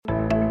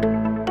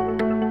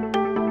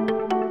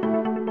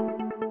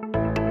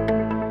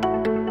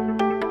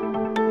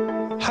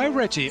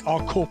ready are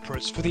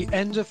corporates for the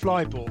end of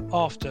LIBOR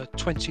after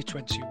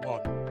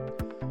 2021?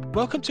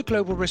 Welcome to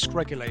Global Risk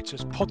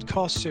Regulators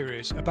podcast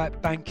series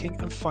about banking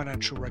and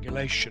financial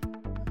regulation.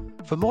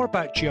 For more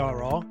about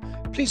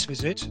GRR, please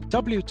visit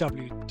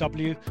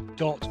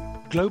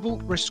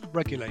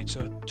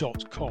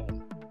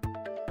www.globalriskregulator.com.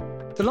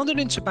 The London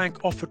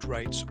Interbank Offered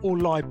Rates, or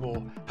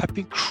LIBOR, have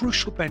been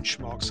crucial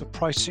benchmarks for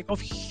pricing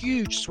of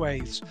huge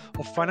swathes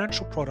of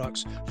financial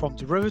products from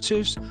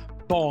derivatives,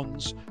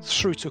 bonds,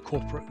 through to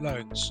corporate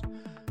loans.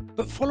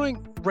 But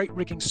following rate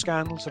rigging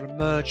scandals that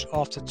emerged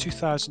after the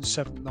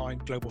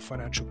 2007-09 global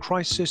financial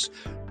crisis,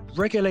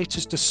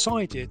 regulators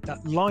decided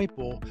that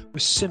LIBOR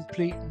was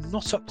simply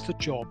not up to the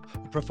job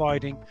of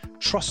providing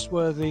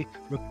trustworthy,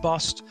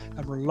 robust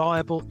and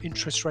reliable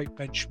interest rate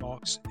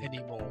benchmarks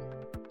anymore.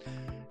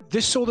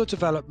 This saw the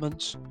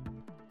development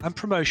and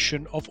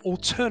promotion of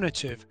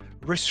alternative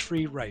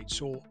risk-free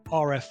rates, or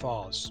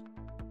RFRs.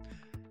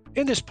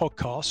 In this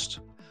podcast,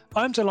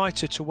 I'm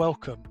delighted to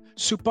welcome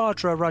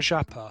Subhadra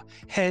Rajappa,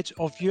 Head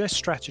of US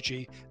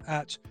Strategy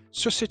at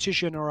Societe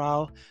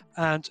Generale,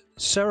 and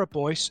Sarah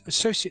Boyce,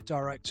 Associate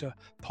Director,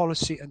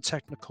 Policy and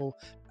Technical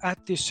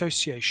at the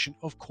Association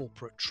of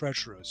Corporate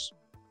Treasurers.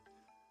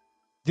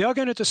 They are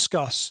going to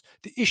discuss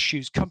the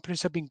issues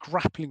companies have been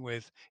grappling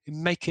with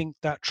in making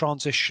that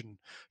transition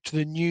to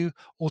the new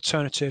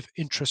alternative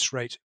interest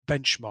rate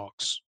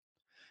benchmarks.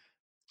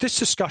 This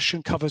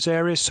discussion covers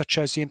areas such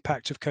as the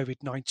impact of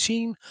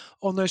COVID-19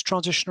 on those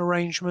transition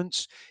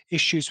arrangements,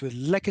 issues with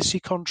legacy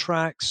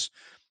contracts,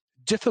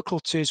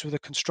 difficulties with the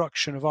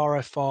construction of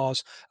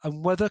RFRs,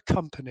 and whether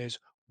companies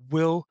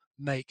will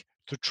make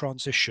the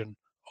transition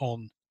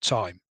on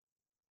time.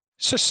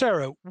 So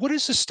Sarah, what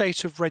is the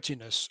state of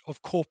readiness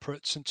of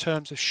corporates in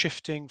terms of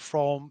shifting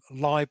from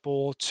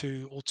LIBOR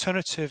to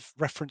alternative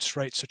reference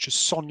rates such as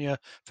SONIA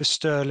for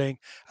sterling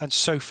and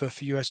SOFR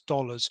for US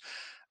dollars?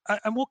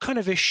 And what kind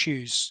of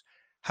issues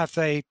have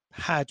they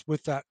had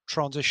with that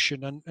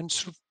transition, and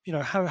sort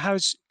of, how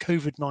has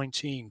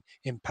COVID-19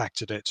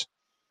 impacted it?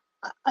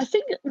 I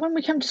think when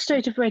we come to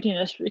state of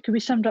readiness, it can be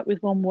summed up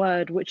with one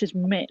word, which is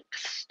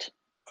mixed.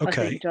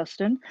 Okay. I think,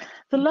 Justin.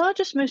 The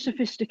largest, most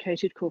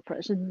sophisticated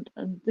corporates, and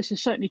this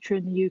is certainly true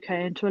in the UK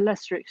and to a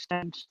lesser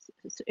extent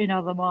in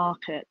other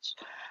markets,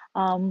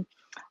 they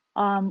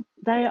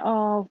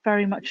are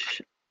very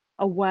much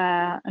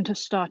aware and have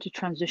started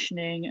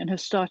transitioning and have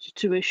started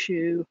to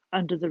issue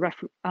under the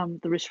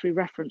risk-free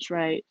reference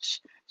rates.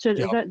 So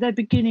they're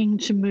beginning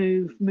to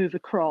move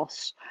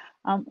across.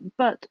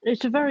 But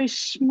it's a very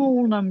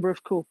small number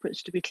of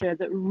corporates, to be clear,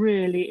 that are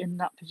really in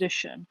that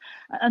position.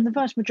 And the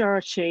vast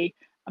majority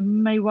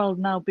may well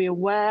now be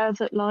aware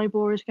that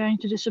LIBOR is going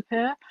to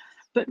disappear,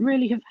 but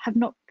really have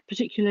not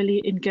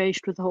particularly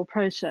engaged with the whole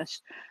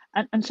process.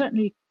 And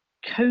certainly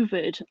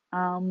COVID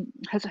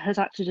has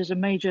acted as a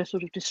major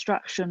sort of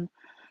distraction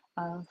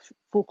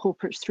for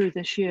corporates through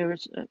this year.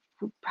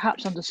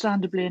 Perhaps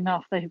understandably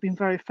enough, they have been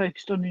very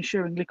focused on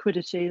ensuring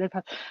liquidity.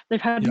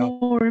 They've had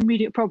more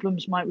immediate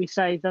problems, might we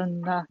say,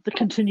 than the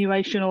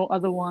continuation or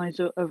otherwise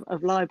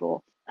of LIBOR.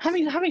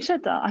 Having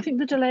said that, I think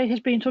the delay has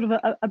been sort of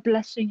a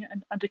blessing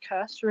and a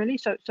curse, really.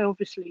 So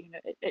obviously,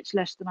 it's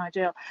less than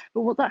ideal.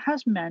 But what that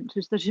has meant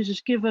is that it has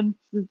given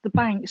the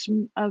banks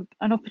an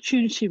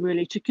opportunity,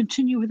 really, to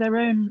continue with their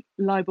own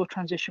LIBOR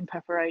transition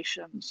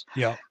preparations.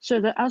 Yeah.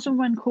 So that as and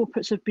when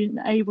corporates have been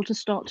able to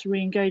start to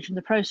re-engage in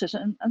the process,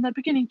 and they're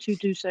beginning to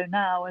do so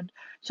now, and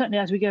certainly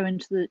as we go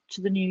into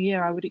the new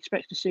year, I would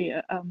expect to see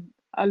a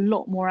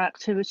lot more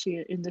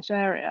activity in this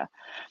area.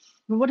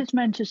 But what it's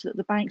meant is that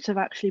the banks have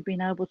actually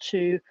been able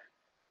to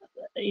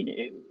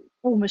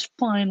almost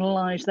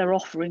finalise their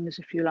offerings,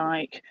 if you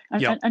like,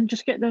 and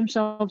just get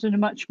themselves in a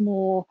much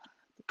more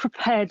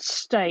prepared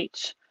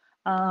state.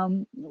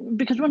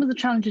 Because one of the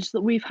challenges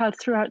that we've had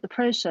throughout the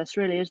process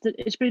really is that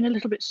it's been a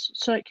little bit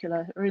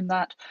circular in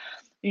that,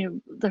 there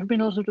have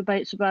been a lot of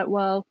debates about,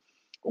 well,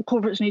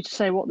 corporates need to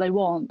say what they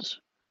want.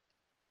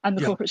 And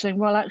the corporate saying,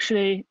 well,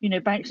 actually,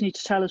 banks need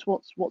to tell us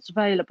what's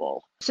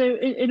available. So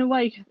in a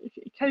way,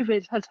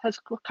 COVID has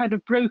kind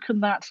of broken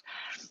that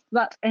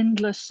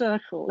endless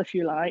circle, if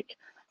you like,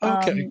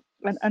 and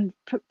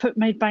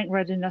made bank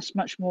readiness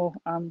much more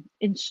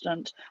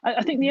instant.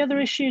 I think the other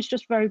issues,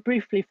 just very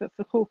briefly, for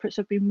corporates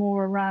have been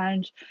more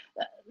around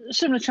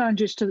similar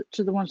challenges to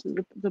the ones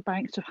that the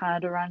banks have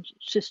had around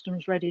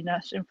systems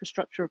readiness,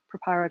 infrastructure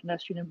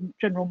preparedness,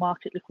 general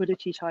market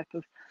liquidity type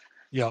of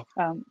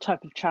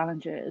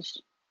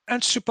challenges.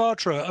 And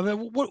Subhadra, I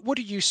mean, what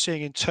are you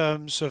seeing in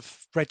terms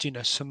of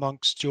readiness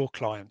amongst your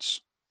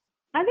clients?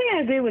 I think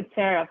I agree with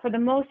Sarah. For the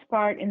most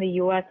part, in the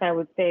US, I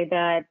would say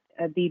that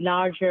the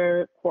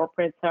larger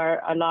corporates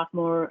are a lot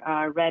more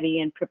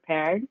ready and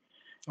prepared,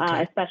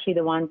 especially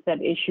the ones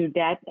that issue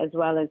debt as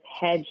well as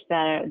hedge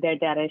their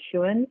debt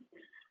issuance.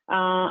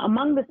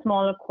 Among the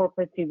smaller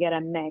corporates, you get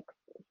a mix.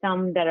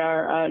 Some that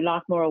are a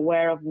lot more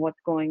aware of what's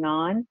going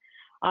on.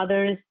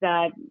 Others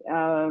that,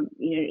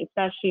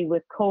 especially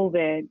with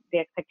COVID, the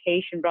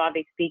expectation,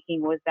 broadly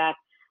speaking, was that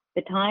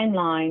the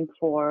timeline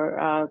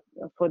for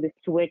the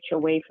switch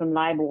away from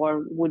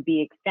LIBOR would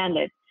be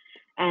extended.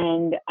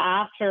 And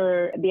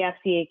after the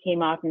FCA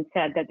came out and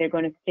said that they're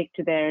going to stick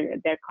to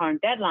their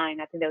current deadline,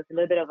 I think there was a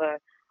little bit of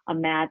a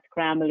mad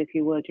scramble, if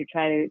you will, to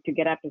try to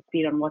get up to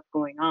speed on what's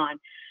going on.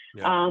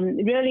 Yeah.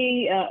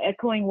 Really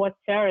echoing what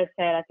Sarah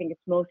said, I think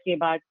it's mostly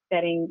about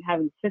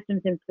having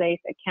systems in place,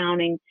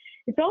 accounting.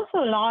 It's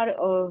also a lot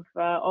of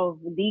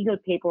legal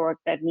paperwork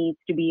that needs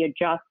to be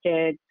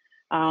adjusted,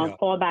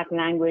 fallback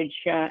language,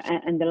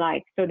 and the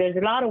like. So there's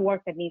a lot of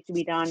work that needs to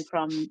be done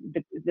from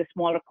the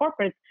smaller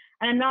corporates,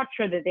 and I'm not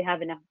sure that they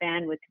have enough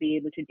bandwidth to be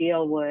able to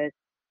deal with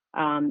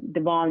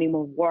the volume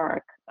of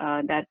work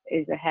that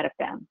is ahead of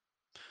them.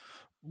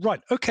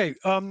 Right. Okay.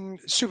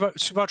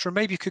 Subhadra,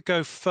 maybe you could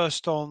go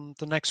first on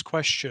the next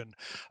question.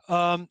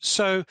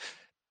 So,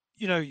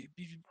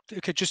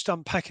 okay, just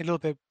unpacking a little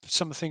bit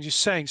some of the things you're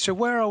saying. So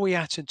where are we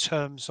at in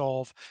terms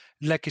of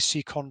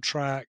legacy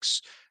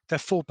contracts, their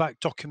fallback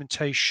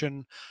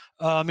documentation?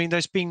 I mean,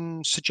 there's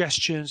been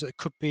suggestions that there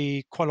could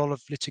be quite a lot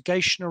of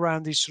litigation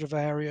around these sort of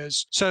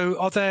areas. So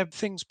are there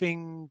things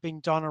being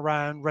done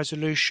around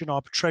resolution,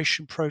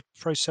 arbitration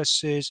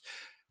processes,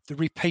 the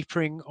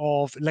repapering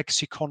of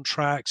legacy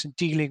contracts and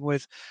dealing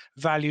with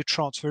value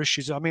transfer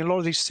issues? I mean, a lot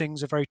of these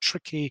things are very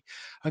tricky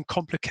and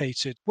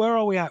complicated. Where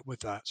are we at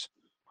with that?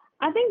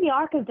 I think the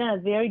ARC has done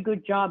a very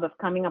good job of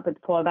coming up with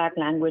fallback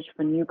language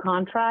for new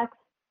contracts.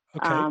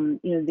 Okay.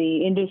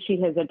 The industry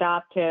has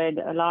adopted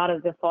a lot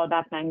of the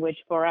fallback language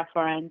for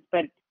FRNs,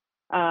 but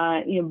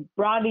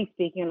broadly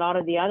speaking, a lot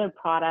of the other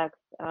products,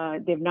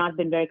 they've not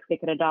been very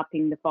quick at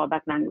adopting the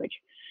fallback language.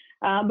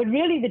 But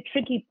really, the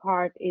tricky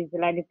part is the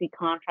legacy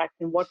contracts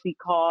and what we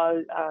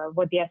call,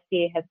 what the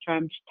FCA has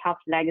termed tough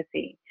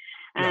legacy.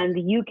 And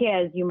the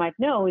UK, as you might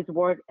know,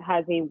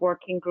 has a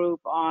working group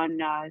on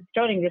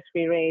sterling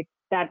risk-free rates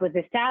that was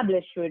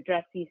established to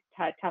address these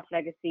tough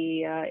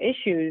legacy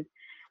issues.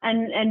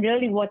 And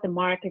really what the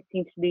market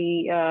seems to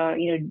be,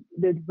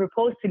 the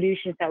proposed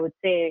solutions, I would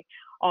say,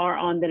 are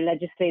on the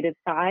legislative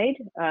side,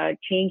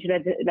 change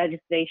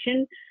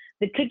legislation.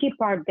 The tricky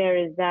part there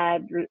is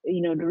that,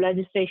 the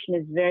legislation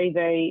is very,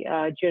 very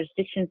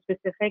jurisdiction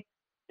specific.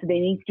 So there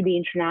needs to be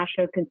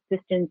international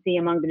consistency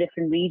among the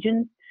different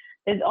regions.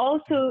 There's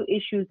also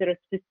issues that are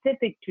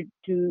specific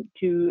to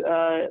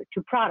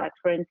products.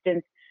 For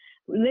instance,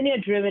 linear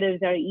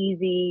derivatives are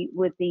easy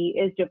with the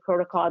ISDA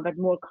protocol, but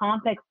more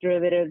complex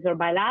derivatives or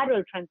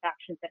bilateral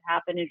transactions that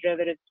happen in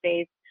derivative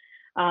space,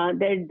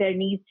 there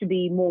needs to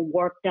be more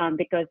work done,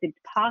 because it's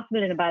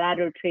possible in a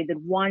bilateral trade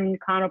that one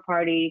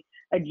counterparty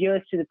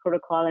adheres to the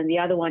protocol and the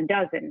other one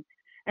doesn't.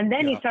 And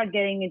then you start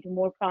getting into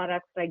more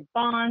products like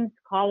bonds,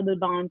 callable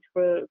bonds,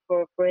 for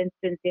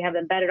instance. They have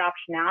embedded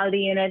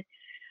optionality in it.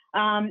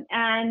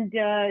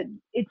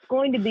 It's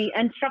going to be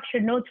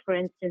unstructured notes, for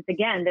instance.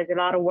 Again, there's a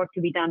lot of work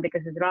to be done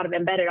because there's a lot of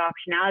embedded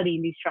optionality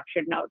in these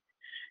structured notes.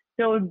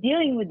 So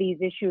dealing with these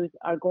issues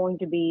are going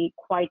to be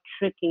quite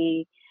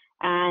tricky.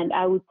 And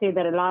I would say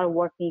that a lot of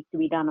work needs to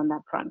be done on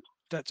that front.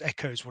 That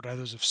echoes what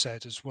others have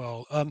said as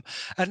well.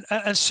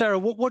 And Sarah,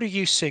 what are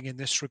you seeing in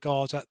this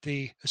regard at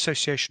the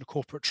Association of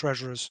Corporate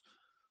Treasurers?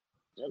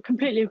 I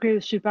completely agree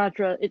with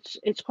Subhadra.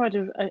 It's quite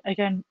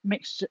again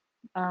mixed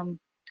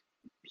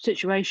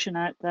situation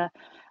out there.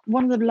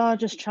 One of the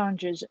largest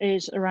challenges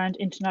is around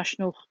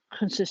international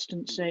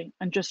consistency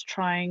and just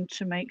trying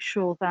to make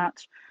sure that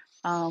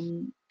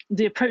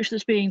the approach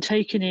that's being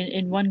taken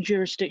in one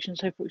jurisdiction,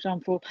 so for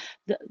example,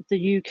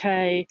 the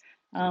UK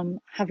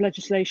have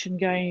legislation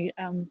going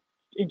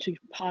into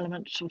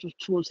Parliament sort of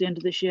towards the end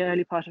of this year,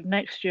 early part of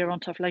next year on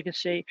tough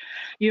legacy.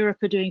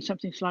 Europe are doing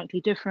something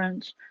slightly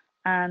different,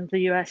 and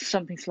the US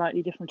something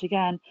slightly different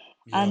again.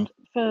 Yeah. And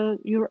for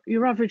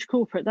your average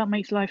corporate, that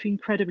makes life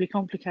incredibly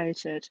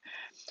complicated.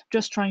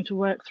 Just trying to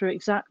work through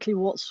exactly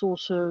what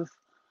sort of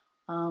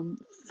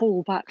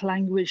fallback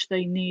language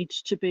they need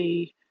to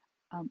be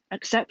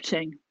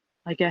accepting,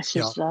 I guess,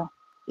 is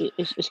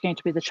going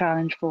to be the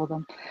challenge for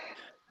them.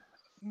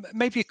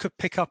 Maybe you could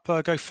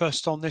go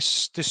first on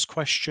this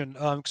question,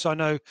 because I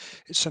know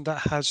it's something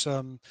that has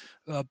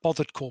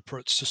bothered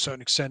corporates to a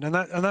certain extent, and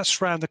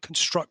that's around the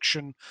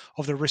construction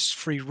of the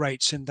risk-free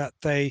rates, in that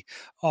they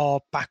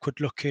are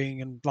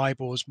backward-looking and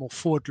LIBOR is more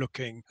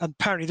forward-looking. And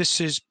apparently, this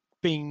is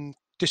being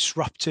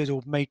disrupted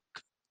or made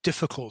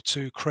difficult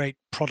to create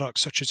products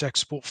such as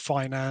export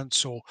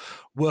finance or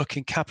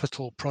working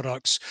capital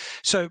products.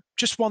 So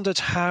just wondered,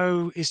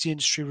 how is the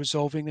industry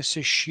resolving this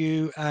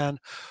issue, and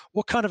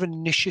what kind of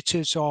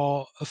initiatives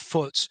are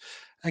afoot,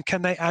 and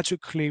can they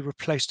adequately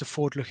replace the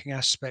forward-looking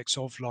aspects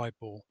of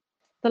LIBOR?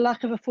 The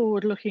lack of a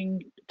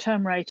forward-looking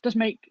term rate does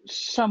make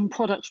some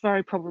products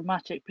very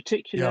problematic,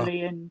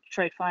 particularly in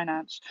trade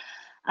finance.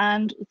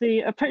 And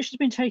the approach has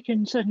been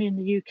taken certainly in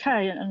the UK,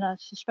 and I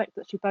suspect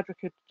that Subhadra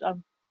could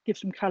give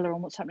some color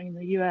on what's happening in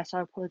the US, I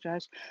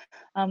apologize,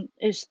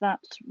 is that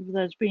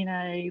there's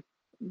been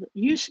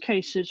use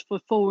cases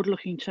for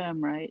forward-looking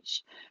term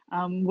rates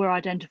were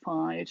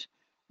identified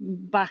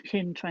back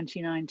in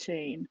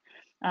 2019,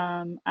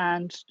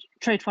 and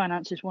trade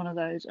finance is one of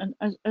those. And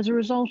as a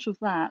result of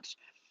that,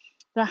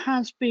 there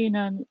has been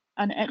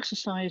an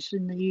exercise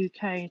in the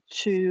UK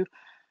to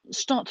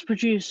start to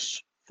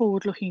produce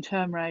forward-looking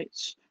term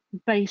rates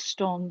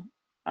based on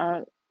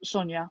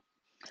SONIA.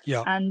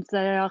 Yeah. And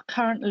there are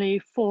currently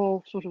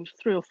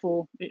three or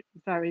four, it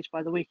varies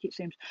by the week it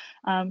seems,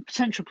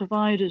 potential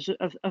providers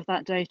of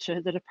that data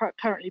that are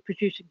currently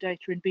producing data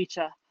in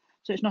beta.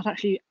 So it's not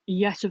actually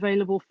yet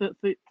available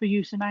for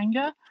use in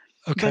anger,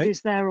 but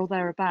it's there or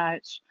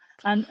thereabouts.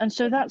 And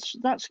so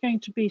that's going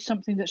to be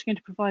something that's going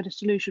to provide a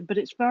solution, but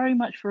it's very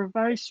much for a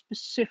very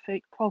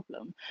specific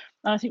problem.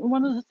 And I think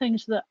one of the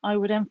things that I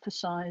would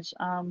emphasize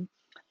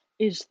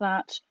is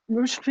that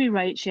risk-free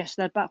rates, yes,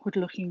 they're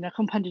backward-looking, they're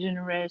compounded in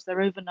arrears,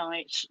 they're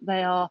overnight,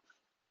 they are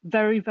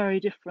very, very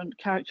different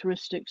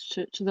characteristics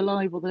to the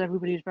LIBOR that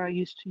everybody is very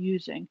used to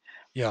using.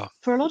 Yeah.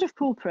 For a lot of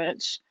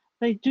corporates,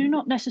 they do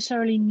not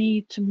necessarily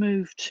need to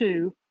move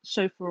to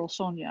SOFR or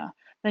SONIA.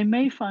 They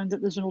may find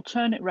that there's an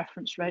alternate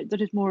reference rate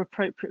that is more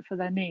appropriate for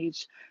their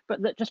needs,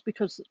 but that just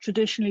because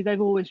traditionally they've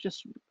always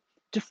just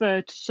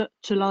deferred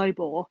to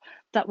LIBOR,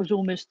 that was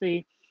almost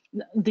the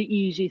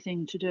easy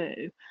thing to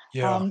do.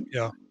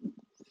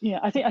 Yeah,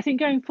 I think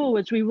going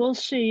forwards, we will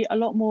see a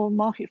lot more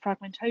market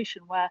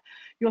fragmentation where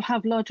you'll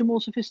have larger,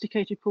 more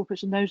sophisticated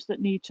corporates and those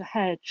that need to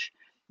hedge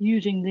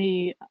using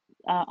the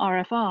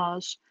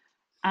RFRs,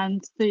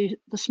 and the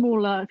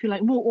smaller, if you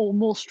like,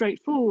 more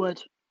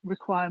straightforward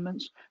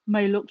requirements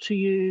may look to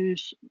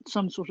use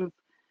some sort of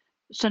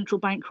central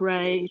bank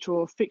rate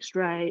or fixed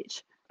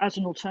rate as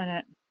an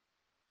alternate.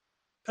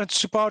 And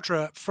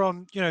Subhadra,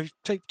 from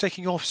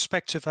taking your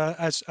perspective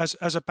as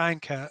a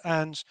banker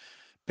and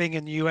being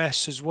in the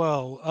US as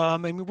well, I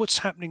mean, what's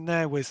happening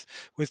there with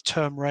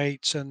term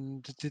rates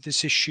and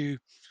this issue,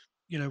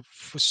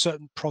 for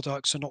certain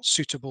products are not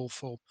suitable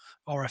for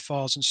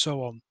RFRs and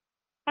so on?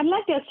 I'd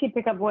like to actually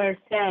pick up where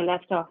Sarah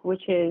left off,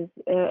 which is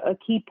a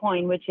key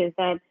point, which is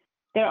that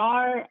there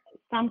are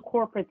some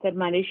corporates that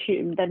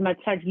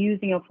might start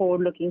using a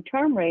forward-looking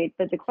term rate,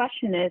 but the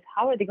question is,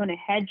 how are they going to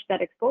hedge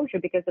that exposure?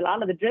 Because a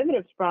lot of the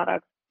derivatives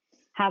products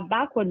have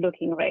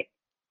backward-looking rates.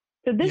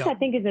 So this, I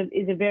think,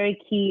 is a very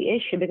key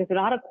issue, because a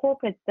lot of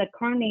corporates that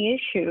currently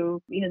issue,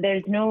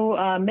 there's no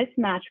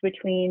mismatch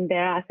between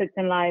their assets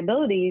and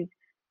liabilities,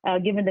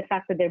 given the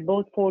fact that they're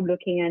both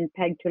forward-looking and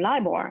pegged to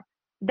LIBOR.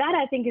 That,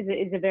 I think,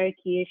 is a very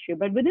key issue.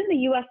 But within the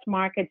U.S.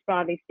 markets,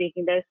 broadly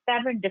speaking, there are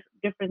 7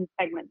 different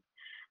segments.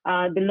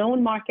 The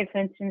loan market, for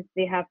instance,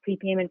 they have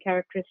prepayment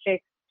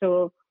characteristics.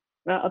 So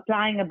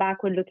applying a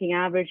backward-looking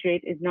average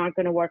rate is not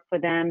going to work for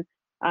them.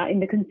 In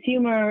the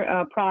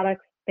consumer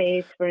product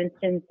space, for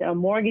instance,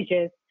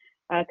 mortgages,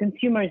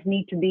 consumers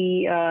need to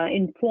be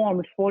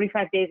informed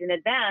 45 days in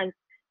advance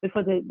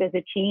before there's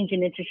a change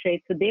in interest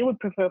rates. So they would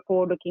prefer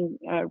forward-looking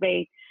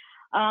rate.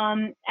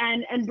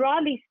 And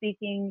broadly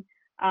speaking,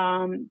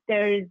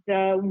 there's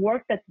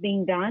work that's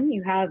being done.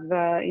 You have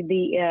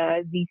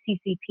the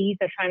CCPs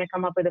are trying to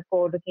come up with a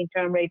forward-looking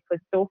term rate for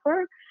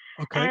SOFR.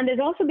 Okay. And there's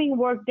also being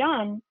work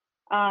done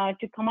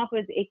to come up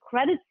with a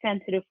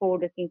credit-sensitive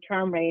forward-looking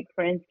term rate.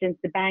 For instance,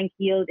 the Bank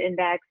Yield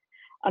Index,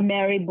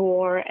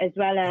 Ameribor, as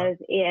well as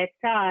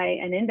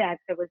AXI, an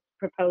index that was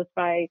proposed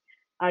by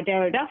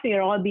Darrell Duffy,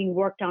 are all being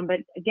worked on. But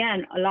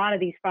again, a lot of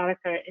these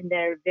products are in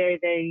their very,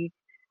 very,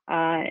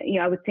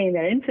 I would say in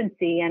their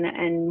infancy,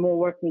 and more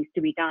work needs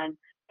to be done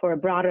for a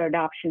broader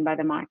adoption by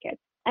the market.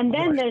 And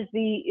then there's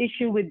the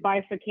issue with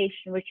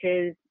bifurcation, which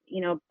is,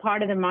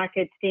 part of the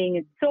market staying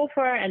in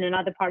SOFR and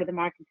another part of the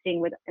market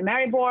staying with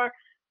Ameribor,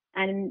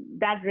 and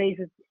that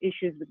raises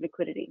issues with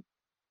liquidity.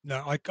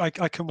 No, I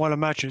can well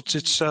imagine.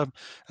 It's as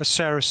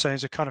Sarah's saying,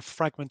 there's a kind of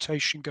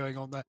fragmentation going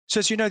on there. So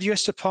as you know, the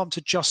US Department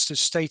of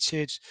Justice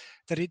stated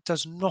that it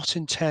does not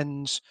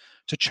intend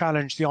to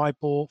challenge the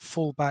IBOR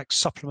fallback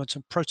supplement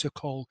and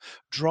protocol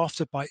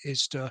drafted by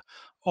ISDA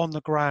on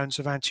the grounds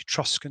of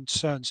antitrust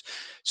concerns.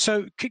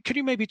 So could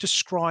you maybe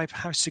describe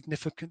how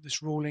significant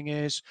this ruling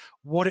is,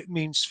 what it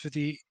means for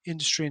the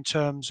industry in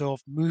terms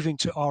of moving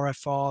to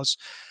RFRs,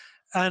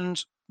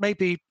 and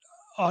maybe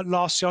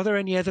lastly, are there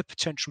any other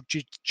potential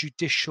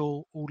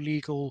judicial or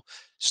legal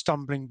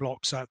stumbling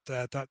blocks out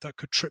there that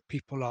could trip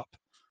people up?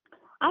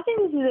 I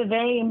think this is a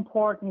very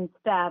important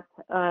step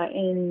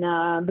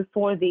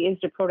before the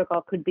ISDA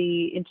protocol could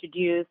be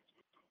introduced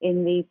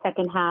in the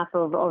second half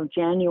of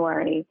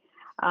January.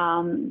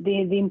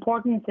 The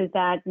importance is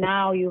that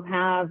now you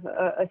have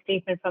a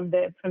statement from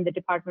the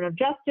Department of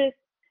Justice.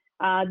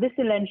 This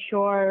will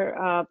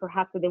ensure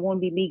perhaps that there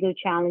won't be legal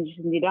challenges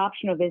in the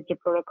adoption of ISDA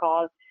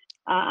protocol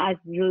as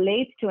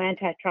relates to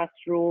antitrust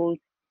rules,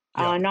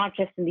 not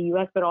just in the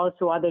U.S., but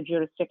also other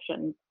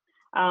jurisdictions.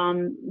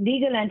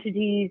 Legal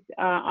entities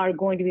are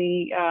going to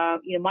be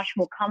much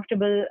more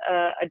comfortable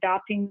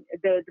adopting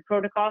the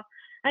protocol.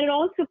 And it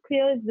also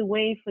clears the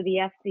way for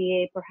the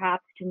FCA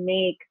perhaps to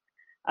make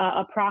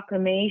a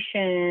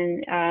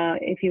proclamation,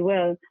 if you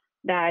will,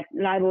 that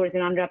LIBOR is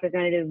an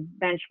underrepresented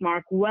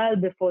benchmark well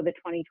before the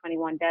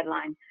 2021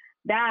 deadline.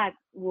 That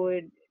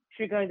would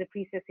trigger the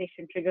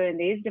pre-cessation trigger in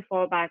the ISDA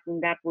fallback,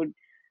 and that would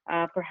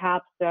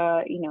perhaps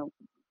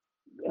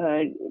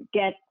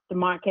get the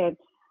market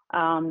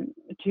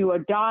to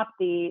adopt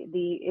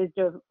the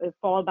ISDA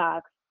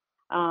fallbacks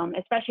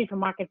especially for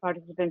market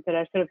participants that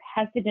are sort of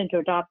hesitant to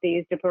adopt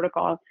the ISDA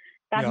protocol,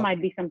 that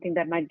might be something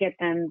that might get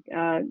them,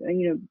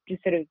 to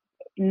sort of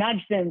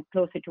nudge them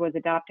closer towards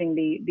adopting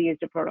the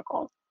ISDA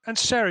protocol. And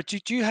Sarah,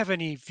 do you have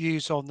any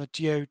views on the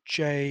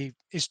DOJ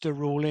ISDA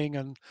ruling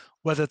and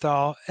whether there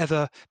are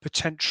other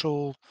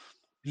potential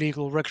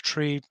legal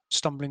regulatory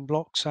stumbling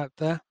blocks out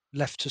there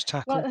left to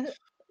tackle? Well,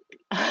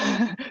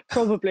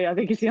 probably, I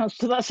think is the answer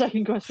to that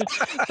second question.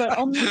 But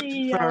on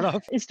the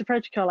ISDA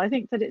protocol, I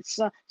think that it's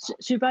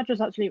Subhadra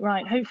is absolutely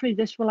right. Hopefully,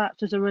 this will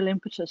act as a real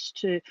impetus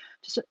to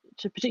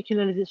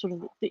particularly the sort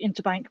of the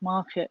interbank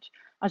market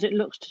as it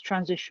looks to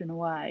transition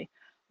away.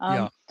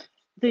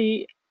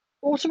 The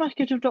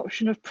automatic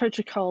adoption of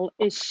protocol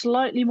is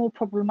slightly more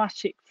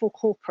problematic for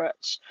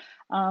corporates,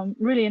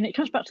 really, and it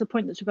comes back to the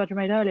point that Subhadra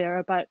made earlier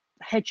about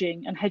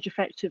hedging and hedge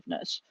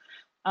effectiveness.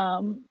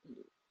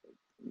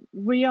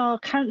 We are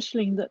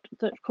counselling that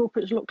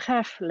corporates look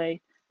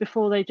carefully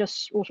before they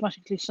just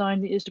automatically sign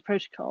the ISDA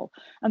protocol,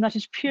 and that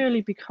is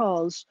purely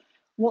because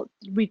what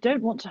we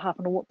don't want to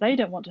happen, or what they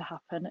don't want to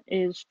happen,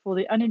 is for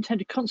the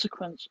unintended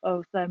consequence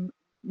of them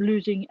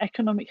losing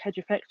economic hedge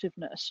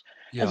effectiveness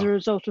as a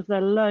result of their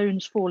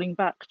loans falling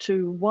back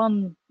to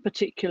one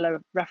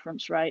particular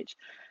reference rate,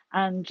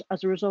 and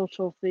as a result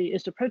of the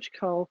ISDA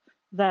protocol,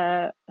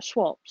 their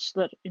swaps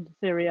that in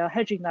theory are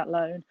hedging that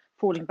loan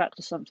falling back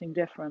to something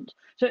different.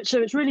 So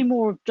it's really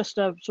more of just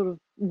a sort of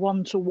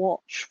one to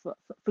watch for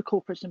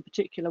corporates in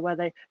particular, where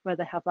they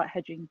have that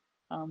hedging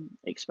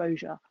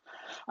exposure.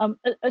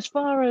 As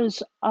far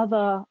as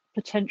other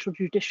potential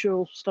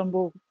judicial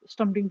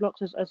stumbling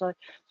blocks, as I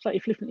slightly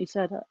flippantly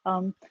said,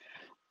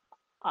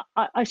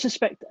 I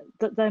suspect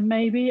that there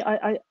may be.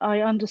 I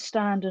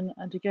understand,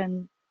 and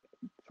again,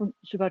 from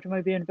Subhadra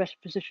may be in a better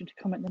position to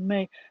comment than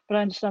me, but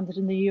I understand that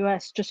in the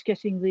US, just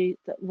getting the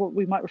what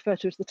we might refer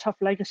to as the tough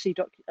legacy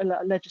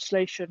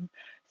legislation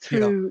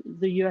through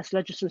the US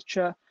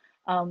legislature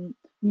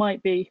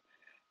might be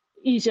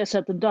easier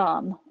said than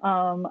done,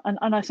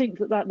 and I think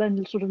that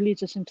then sort of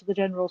leads us into the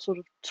general sort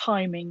of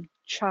timing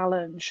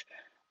challenge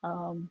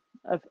of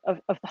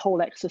the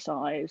whole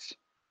exercise.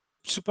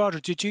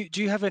 Subhadra,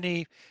 do you have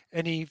any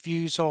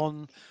views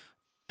on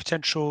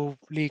potential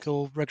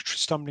legal regulatory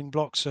stumbling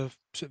blocks of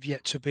sort of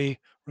yet to be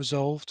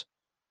resolved?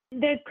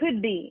 There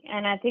could be,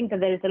 and I think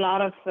that there's a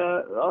lot of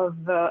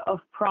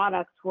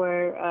products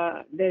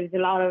where there's a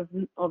lot of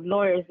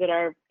lawyers that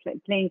are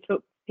paying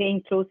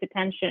close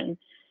attention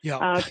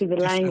to the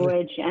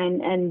language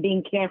and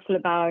being careful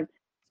about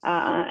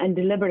and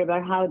deliberate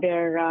about how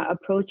they're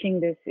approaching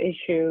this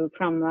issue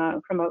from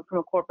a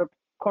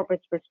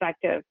corporate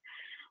perspective.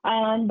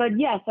 But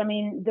yes, I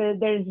mean,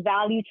 there's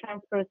value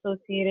transfer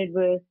associated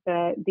with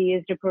the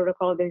ISDA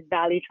protocol. There's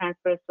value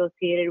transfer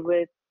associated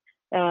with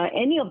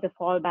any of the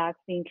fallbacks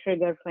being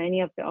triggered for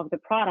any of the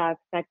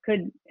products that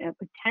could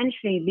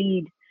potentially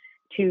lead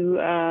to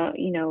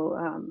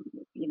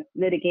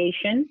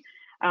litigation.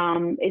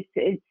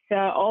 It's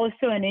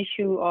also an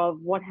issue of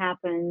what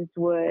happens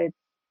with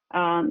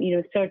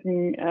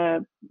certain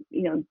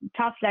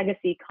tough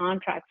legacy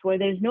contracts where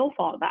there's no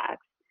fallbacks.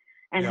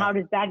 And how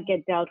does that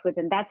get dealt with?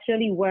 And that's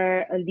really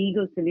where a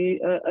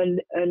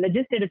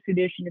legislative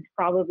solution is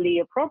probably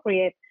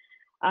appropriate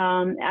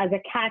as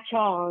a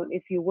catch-all,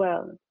 if you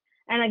will.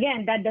 And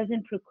again, that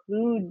doesn't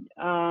preclude,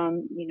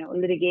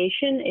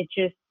 litigation. It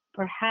just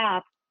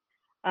perhaps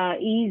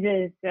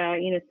eases,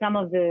 some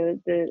of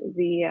the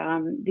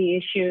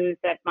issues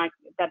that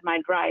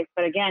might rise.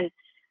 But again,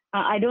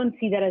 I don't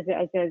see that as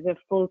a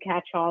full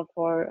catch-all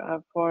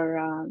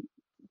for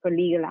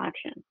legal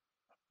action.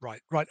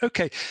 Right.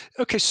 Okay,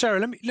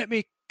 Sarah. Let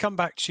me come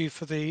back to you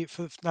for the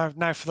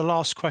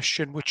last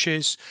question, which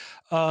is,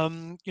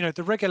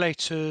 the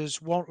regulators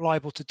want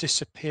LIBOR to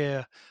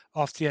disappear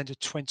after the end of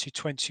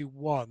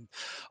 2021.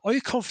 Are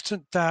you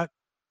confident that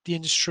the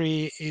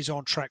industry is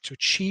on track to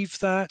achieve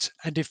that?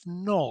 And if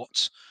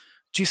not,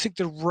 do you think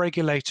the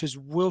regulators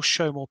will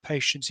show more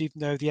patience, even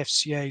though the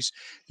FCA's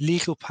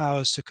legal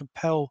powers to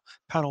compel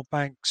panel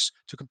banks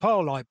to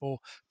compile LIBOR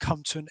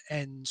come to an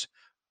end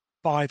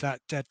by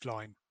that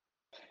deadline?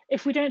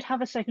 If we don't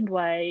have a second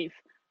wave,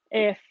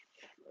 if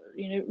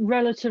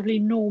relatively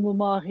normal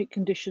market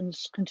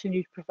conditions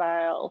continue to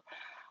prevail,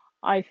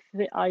 I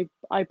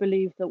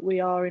believe that we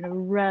are in a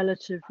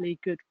relatively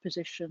good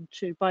position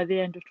to, by the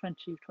end of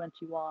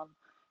 2021,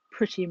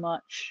 pretty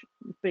much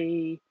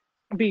be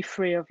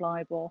free of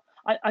LIBOR.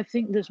 I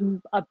think there's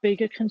a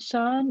bigger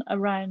concern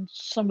around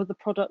some of the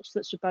products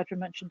that Subhadra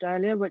mentioned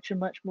earlier, which are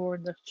much more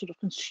in the sort of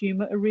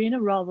consumer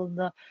arena rather than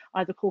the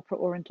either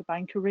corporate or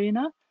interbank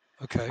arena.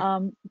 Okay.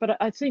 But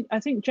I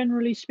think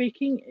generally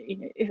speaking,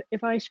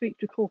 if I speak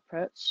to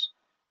corporates,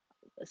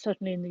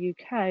 certainly in the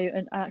UK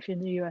and actually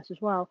in the US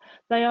as well,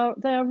 they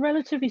are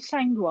relatively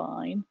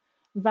sanguine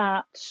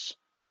that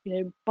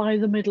by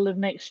the middle of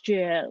next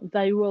year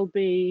they will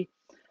be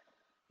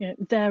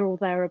there or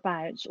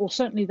thereabouts, or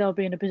certainly they'll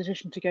be in a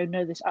position to go,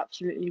 no, this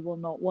absolutely will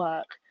not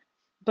work.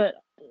 But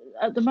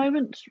at the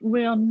moment,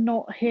 we are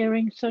not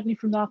hearing, certainly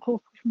from our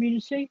corporate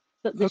community,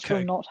 that this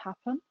will not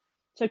happen.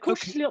 So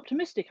cautiously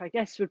optimistic, I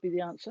guess, would be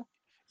the answer.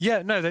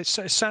 Yeah, no, it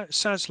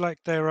sounds like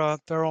they're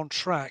on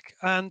track.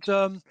 And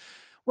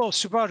well,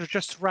 Subhadra,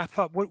 just to wrap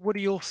up, what are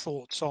your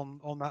thoughts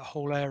on that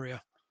whole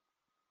area?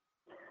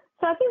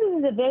 So I think this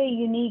is a very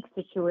unique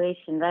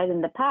situation, right?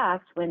 In the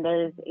past, when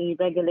there is a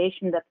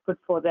regulation that's put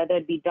forth, whether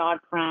it be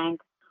Dodd-Frank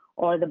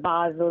or the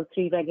Basel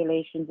III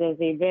regulations,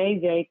 there's a very,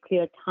 very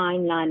clear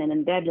timeline and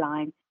a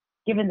deadline,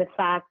 given the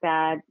fact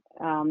that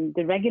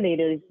the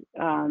regulators,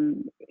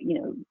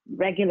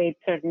 regulate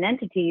certain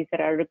entities that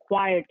are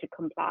required to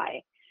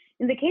comply.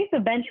 In the case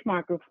of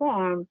benchmark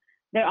reform,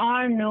 there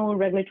are no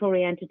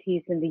regulatory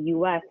entities in the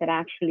U.S. that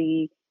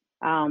actually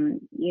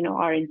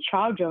are in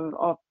charge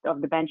of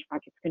the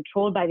benchmark. It's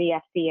controlled by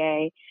the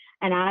FCA.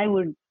 And I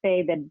would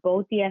say that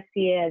both the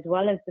FCA as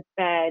well as the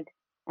Fed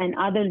and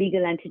other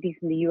legal entities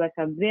in the U.S.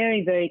 are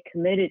very, very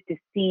committed to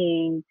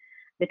seeing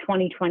the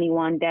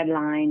 2021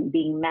 deadline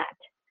being met.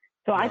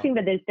 So I think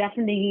that there's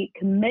definitely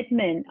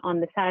commitment on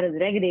the side of the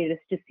regulators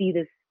to see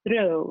this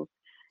through.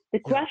 The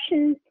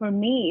question for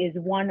me is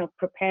one of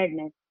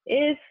preparedness.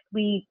 If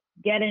we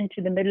get into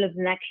the middle of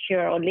next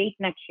year or late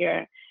next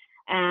year,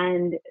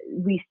 and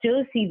we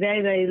still see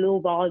very, very low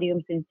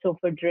volumes in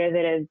SOFR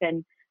derivatives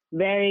and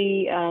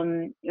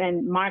and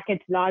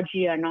markets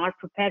largely are not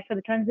prepared for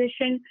the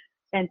transition,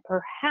 then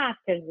perhaps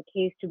there's a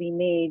case to be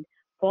made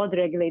for the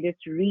regulators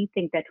to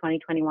rethink that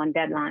 2021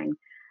 deadline.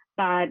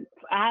 But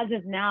as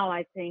of now,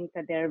 I think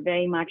that they're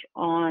very much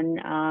on,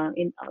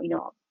 in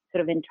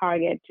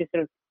target to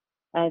sort of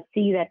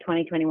see that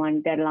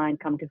 2021 deadline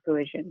come to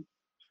fruition.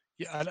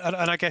 Yeah, and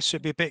I guess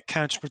it'd be a bit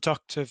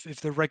counterproductive if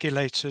the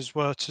regulators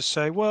were to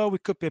say, well, we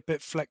could be a bit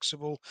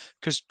flexible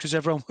because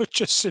everyone would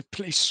just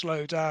simply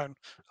slow down,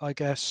 I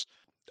guess.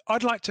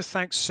 I'd like to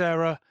thank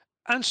Sarah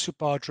and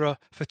Subhadra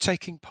for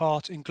taking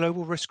part in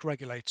Global Risk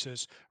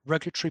Regulators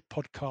Regulatory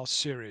Podcast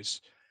series.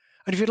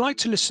 And if you'd like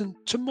to listen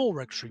to more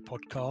regulatory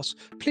podcasts,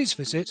 please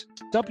visit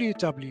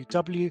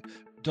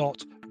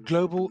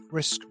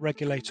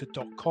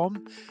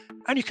www.globalriskregulator.com.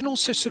 And you can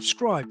also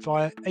subscribe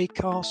via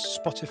Acast,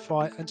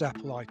 Spotify, and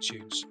Apple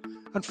iTunes.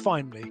 And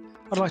finally,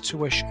 I'd like to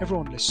wish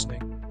everyone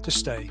listening to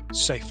stay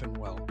safe and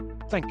well.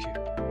 Thank you.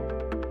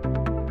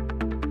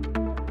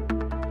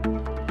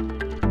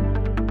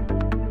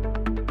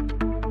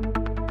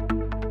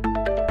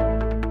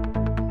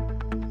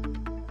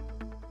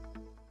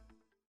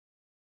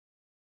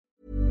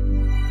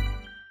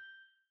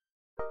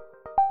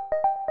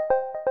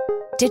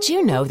 Did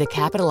you know the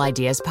Capital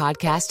Ideas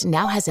podcast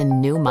now has a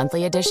new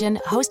monthly edition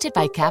hosted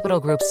by Capital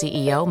Group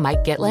CEO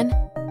Mike Gitlin?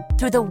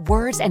 Through the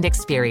words and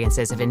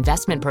experiences of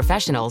investment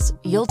professionals,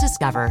 you'll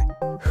discover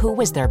who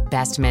was their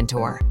best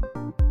mentor,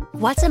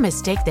 what's a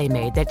mistake they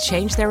made that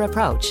changed their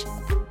approach,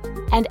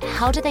 and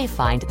how do they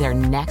find their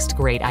next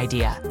great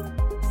idea.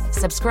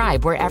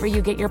 Subscribe wherever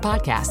you get your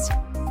podcasts.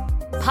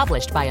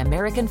 Published by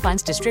American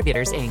Funds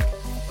Distributors, Inc.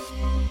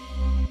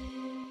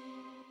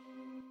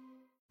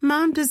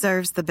 Mom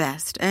deserves the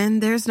best,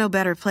 and there's no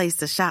better place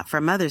to shop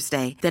for Mother's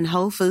Day than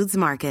Whole Foods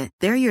Market.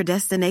 They're your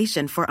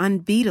destination for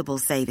unbeatable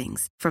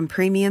savings, from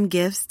premium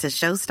gifts to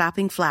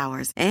show-stopping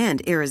flowers and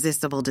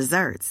irresistible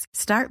desserts.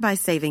 Start by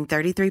saving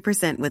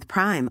 33% with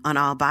Prime on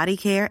all body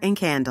care and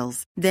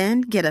candles.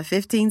 Then get a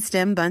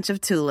 15-stem bunch of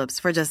tulips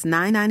for just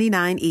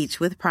 $9.99 each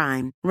with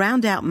Prime.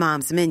 Round out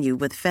Mom's menu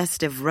with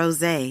festive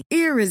rosé,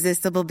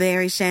 irresistible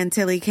berry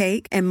chantilly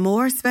cake, and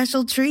more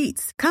special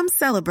treats. Come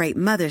celebrate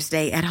Mother's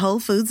Day at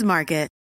Whole Foods Market.